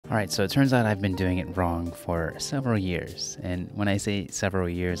All right, so it turns out I've been doing it wrong for several years. And when I say several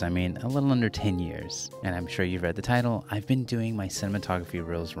years, I mean a little under 10 years. And I'm sure you've read the title. I've been doing my cinematography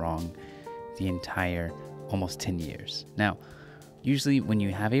reels wrong the entire almost 10 years. Now, usually when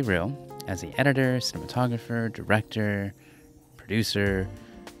you have a reel, as an editor, cinematographer, director, producer,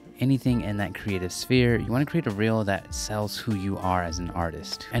 anything in that creative sphere, you want to create a reel that sells who you are as an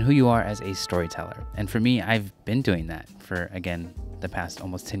artist and who you are as a storyteller. And for me, I've been doing that for, again, the past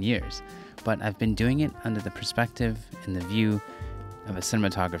almost 10 years. But I've been doing it under the perspective and the view of a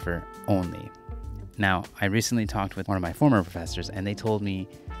cinematographer only. Now, I recently talked with one of my former professors, and they told me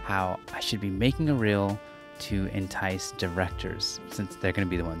how I should be making a reel to entice directors, since they're going to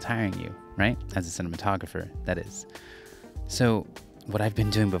be the ones hiring you, right? As a cinematographer, that is. So what I've been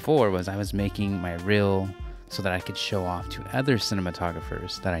doing before was I was making my reel so that I could show off to other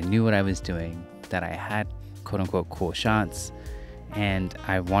cinematographers that I knew what I was doing, that I had quote unquote cool shots, and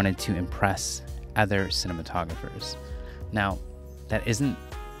I wanted to impress other cinematographers. Now, that isn't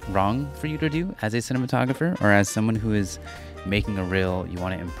wrong for you to do as a cinematographer or as someone who is making a reel. You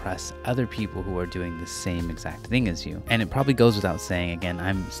want to impress other people who are doing the same exact thing as you. And it probably goes without saying, again,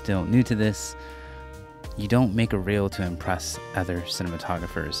 I'm still new to this, you don't make a reel to impress other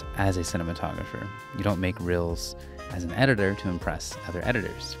cinematographers as a cinematographer. You don't make reels as an editor to impress other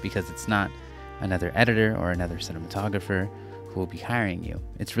editors, because it's not another editor or another cinematographer who will be hiring you.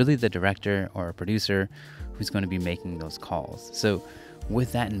 It's really the director or a producer who's going to be making those calls. So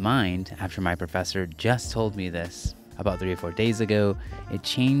with that in mind, after my professor just told me this about 3 or 4 days ago, it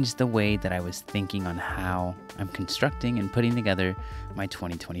changed the way that I was thinking on how I'm constructing and putting together my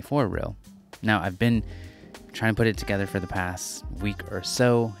 2024 reel. Now, I've been trying to put it together for the past week or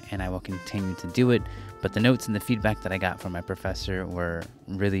so, and I will continue to do it. But the notes and the feedback that I got from my professor were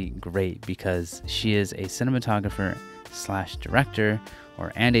really great, because she is a cinematographer / director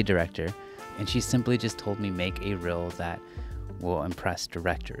and a director. And she simply just told me make a reel that will impress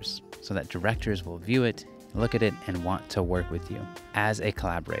directors, so that directors will view it, look at it, and want to work with you as a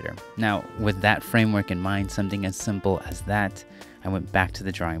collaborator. Now, with that framework in mind, something as simple as that, I went back to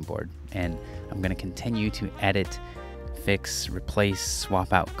the drawing board, and I'm going to continue to edit, fix, replace,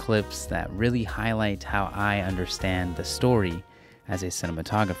 swap out clips that really highlight how I understand the story as a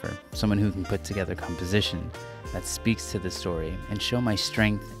cinematographer, someone who can put together composition that speaks to the story and show my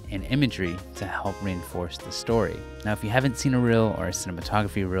strength in imagery to help reinforce the story. Now, if you haven't seen a reel or a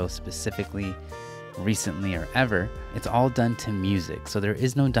cinematography reel specifically recently or ever, it's all done to music. So there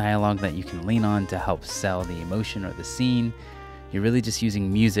is no dialogue that you can lean on to help sell the emotion or the scene. You're really just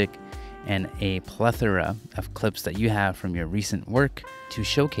using music and a plethora of clips that you have from your recent work to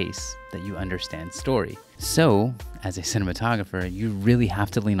showcase that you understand story. So, as a cinematographer, you really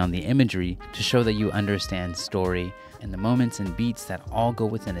have to lean on the imagery to show that you understand story and the moments and beats that all go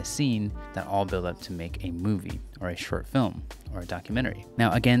within a scene that all build up to make a movie or a short film or a documentary.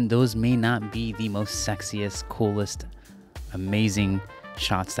 Now, again, those may not be the most sexiest, coolest, amazing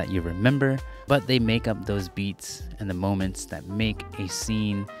shots that you remember, but they make up those beats and the moments that make a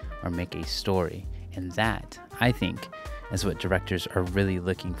scene or make a story. And that, I think, is what directors are really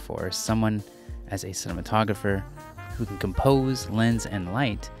looking for. Someone as a cinematographer who can compose, lens, and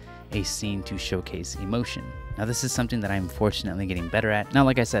light a scene to showcase emotion. Now, this is something that I'm fortunately getting better at. Now,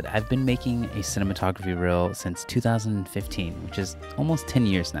 like I said, I've been making a cinematography reel since 2015, which is almost 10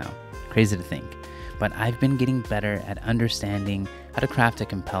 years now. Crazy to think. But I've been getting better at understanding how to craft a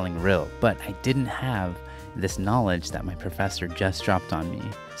compelling reel. But I didn't have this knowledge that my professor just dropped on me.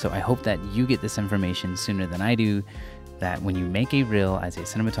 So I hope that you get this information sooner than I do, that when you make a reel as a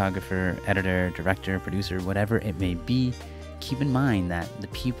cinematographer, editor, director, producer, whatever it may be, keep in mind that the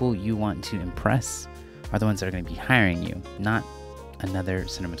people you want to impress are the ones that are going to be hiring you, not another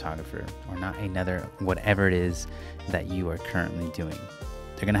cinematographer or not another whatever it is that you are currently doing.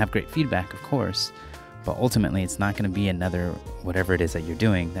 They're going to have great feedback, of course, but ultimately it's not going to be another whatever it is that you're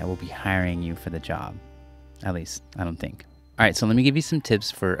doing that will be hiring you for the job. At least, I don't think. All right, so let me give you some tips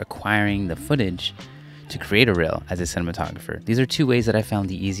for acquiring the footage to create a reel as a cinematographer. These are 2 ways that I found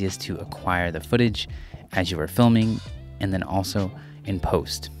the easiest to acquire the footage as you are filming, and then also in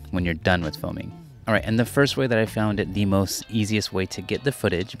post when you're done with filming. All right, and the first way that I found it the most easiest way to get the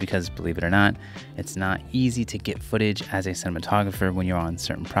footage, because believe it or not, it's not easy to get footage as a cinematographer when you're on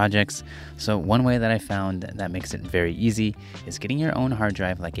certain projects. So one way that I found that makes it very easy is getting your own hard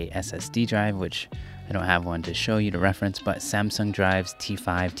drive, like a SSD drive, which I don't have one to show you to reference, but Samsung drives,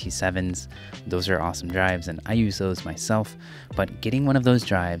 T5, T7s, those are awesome drives, and I use those myself. But getting one of those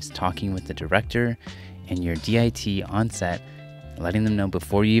drives, talking with the director and your DIT on set, letting them know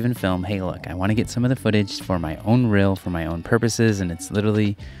before you even film, hey, look, I want to get some of the footage for my own reel, for my own purposes, and it's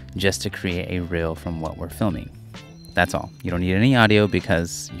literally just to create a reel from what we're filming. That's all. You don't need any audio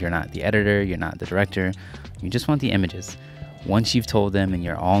because you're not the editor, you're not the director. You just want the images. Once you've told them and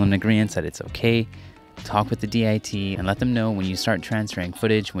you're all in agreement that it's okay, talk with the DIT and let them know when you start transferring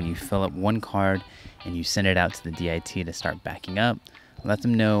footage, when you fill up one card and you send it out to the DIT to start backing up. Let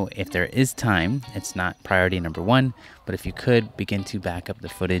them know if there is time, it's not priority number one, but if you could begin to back up the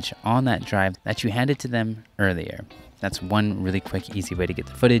footage on that drive that you handed to them earlier. That's one really quick, easy way to get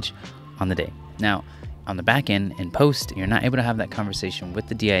the footage on the day. Now, on the back end, in post, you're not able to have that conversation with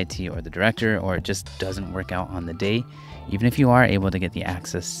the DIT or the director, or it just doesn't work out on the day. Even if you are able to get the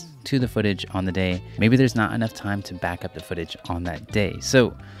access to the footage on the day, maybe there's not enough time to back up the footage on that day.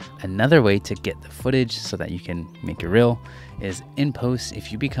 So another way to get the footage so that you can make your reel is in post.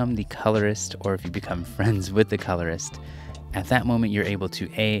 If you become the colorist or if you become friends with the colorist, at that moment you're able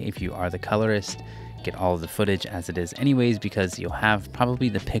to, if you are the colorist, get all of the footage as it is anyways, because you'll have probably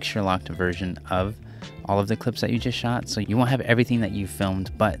the picture locked version of all of the clips that you just shot. So you won't have everything that you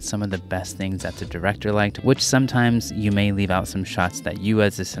filmed, but some of the best things that the director liked, which sometimes you may leave out some shots that you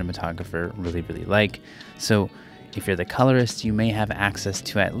as a cinematographer really, really like. So if you're the colorist, you may have access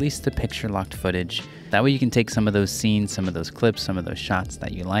to at least the picture locked footage. That way you can take some of those scenes, some of those clips, some of those shots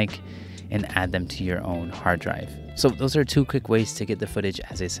that you like and add them to your own hard drive. So those are two quick ways to get the footage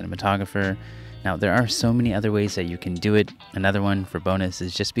as a cinematographer. Now, there are so many other ways that you can do it. Another one for bonus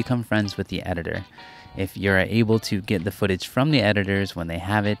is just become friends with the editor. If you're able to get the footage from the editors when they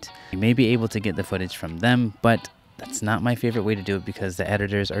have it, you may be able to get the footage from them, but that's not my favorite way to do it because the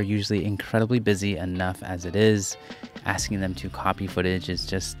editors are usually incredibly busy enough as it is. Asking them to copy footage is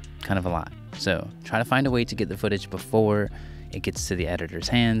just kind of a lot. So try to find a way to get the footage before it gets to the editor's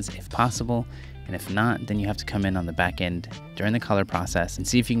hands if possible. And if not, then you have to come in on the back end during the color process and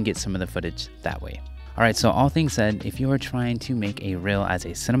see if you can get some of the footage that way. All right, so all things said, if you are trying to make a reel as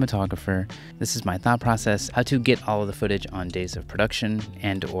a cinematographer, this is my thought process: how to get all of the footage on days of production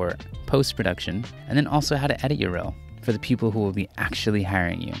and or post-production, and then also how to edit your reel for the people who will be actually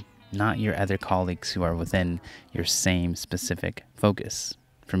hiring you, not your other colleagues who are within your same specific focus.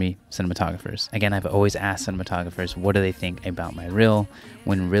 For me, cinematographers. Again, I've always asked cinematographers, what do they think about my reel,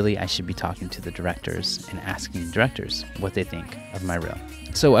 when really I should be talking to the directors and asking directors what they think of my reel.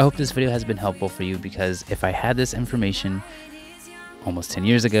 So I hope this video has been helpful for you, because if I had this information almost 10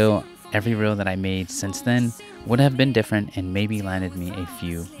 years ago, every reel that I made since then would have been different and maybe landed me a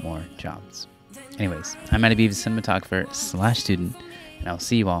few more jobs. Anyways, I'm Matty Beavis, cinematographer / student, and I'll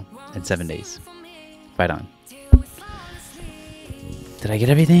see you all in 7 days. Fight on. Did I get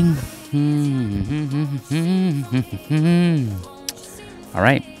everything? All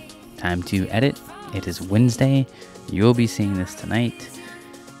right, time to edit. It is Wednesday. You'll be seeing this tonight.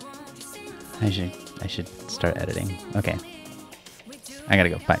 I should start editing. Okay. I gotta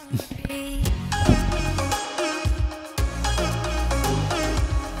go. Bye.